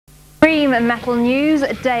extreme metal news,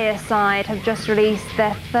 Deicide have just released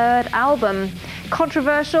their third album.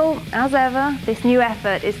 Controversial as ever, this new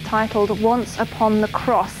effort is titled Once Upon the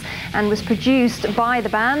Cross and was produced by the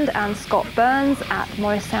band and Scott Burns at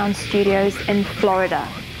Morris Sound Studios in Florida.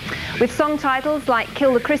 With song titles like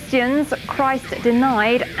Kill the Christians, Christ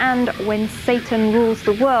Denied and When Satan Rules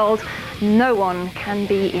the World, no one can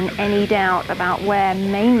be in any doubt about where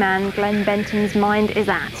main man Glenn Benton's mind is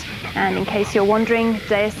at. And in case you're wondering,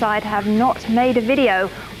 Deicide have not made a video,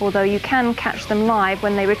 although you can catch them live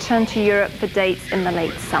when they return to Europe for dates in the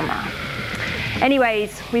late summer.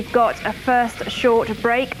 Anyways, we've got a first short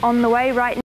break on the way right now.